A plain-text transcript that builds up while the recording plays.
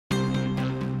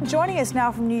Joining us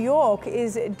now from New York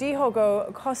is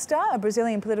Diogo Costa, a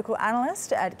Brazilian political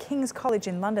analyst at King's College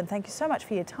in London. Thank you so much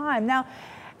for your time. Now,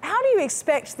 how do you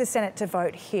expect the Senate to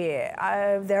vote here?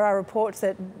 There are reports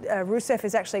that Rousseff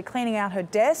is actually cleaning out her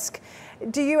desk.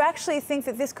 Do you actually think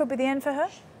that this could be the end for her?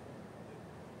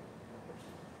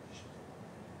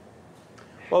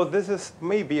 Well, this is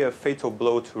maybe a fatal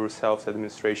blow to Rousseff's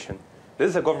administration.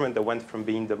 This is a government that went from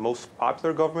being the most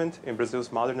popular government in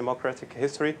Brazil's modern democratic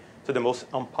history to the most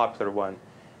unpopular one.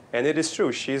 And it is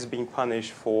true, she's being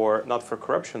punished for, not for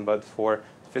corruption, but for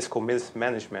fiscal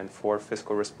mismanagement, for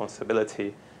fiscal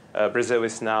responsibility. Brazil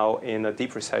is now in a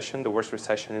deep recession, the worst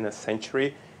recession in a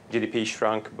century. GDP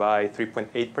shrunk by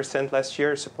 3.8% last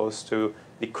year, supposed to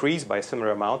decrease by a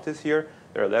similar amount this year.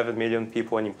 There are 11 million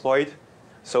people unemployed.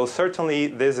 So certainly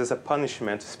this is a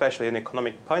punishment, especially an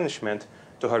economic punishment,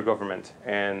 to her government.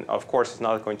 And of course, it's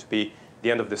not going to be the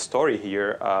end of the story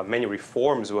here. Many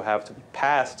reforms will have to be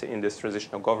passed in this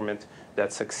transitional government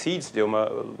that succeeds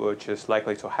Dilma, which is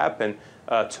likely to happen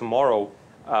tomorrow.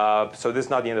 So this is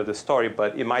not the end of the story,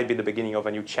 but it might be the beginning of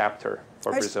a new chapter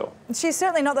for Brazil. She's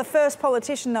certainly not the first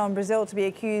politician, though, in Brazil to be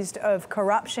accused of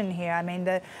corruption here. I mean,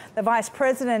 the Vice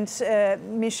President,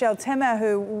 Michel Temer,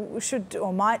 who should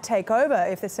or might take over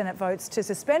if the Senate votes to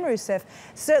suspend Rousseff,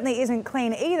 certainly isn't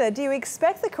clean either. Do you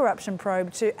expect the corruption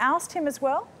probe to oust him as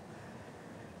well?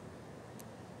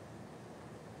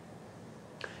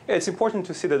 Yeah, it's important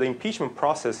to see that the impeachment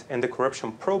process and the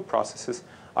corruption probe processes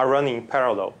are running in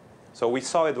parallel. So we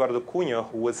saw Eduardo Cunha,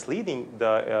 who was leading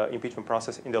the impeachment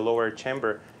process in the lower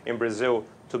chamber in Brazil,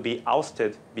 to be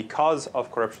ousted because of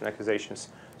corruption accusations.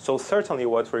 So certainly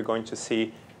what we're going to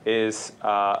see is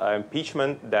an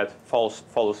impeachment that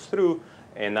follows through,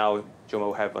 and now Dilma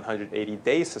will have 180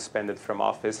 days suspended from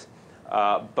office.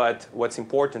 But what's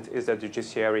important is that the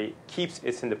judiciary keeps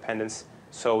its independence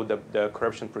so the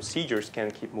corruption procedures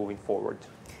can keep moving forward.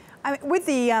 I mean, with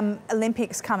the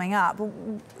Olympics coming up,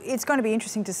 it's going to be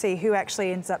interesting to see who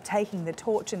actually ends up taking the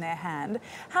torch in their hand.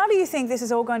 How do you think this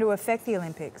is all going to affect the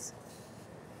Olympics?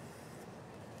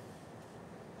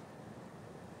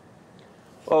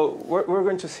 Well, what we're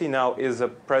going to see now is a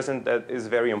president that is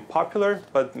very unpopular,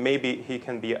 but maybe he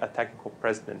can be a technical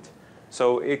president.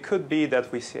 So it could be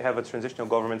that we have a transitional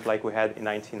government like we had in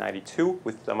 1992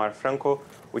 with Itamar Franco,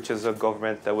 which is a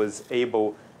government that was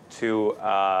able to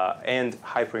end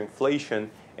hyperinflation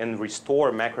and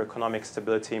restore macroeconomic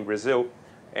stability in Brazil.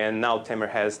 And now Temer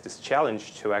has this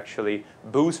challenge to actually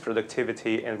boost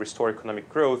productivity and restore economic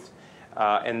growth.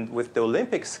 And with the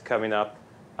Olympics coming up,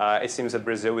 it seems that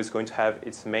Brazil is going to have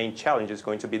its main challenge. It's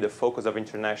going to be the focus of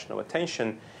international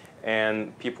attention.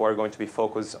 And people are going to be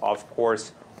focused, of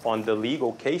course, on the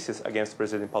legal cases against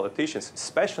Brazilian politicians,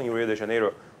 especially in Rio de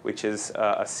Janeiro, which is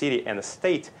a city and a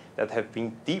state that have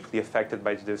been deeply affected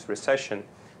by this recession.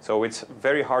 So it's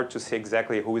very hard to say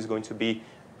exactly who is going to be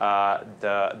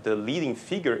the leading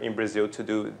figure in Brazil to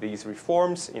do these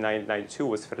reforms. In 1992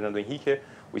 was Fernando Henrique.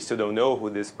 We still don't know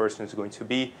who this person is going to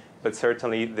be, but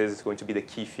certainly this is going to be the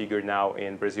key figure now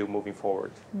in Brazil moving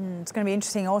forward. It's going to be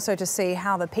interesting also to see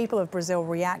how the people of Brazil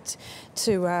react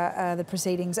to the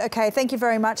proceedings. Okay, thank you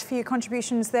very much for your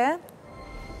contributions there.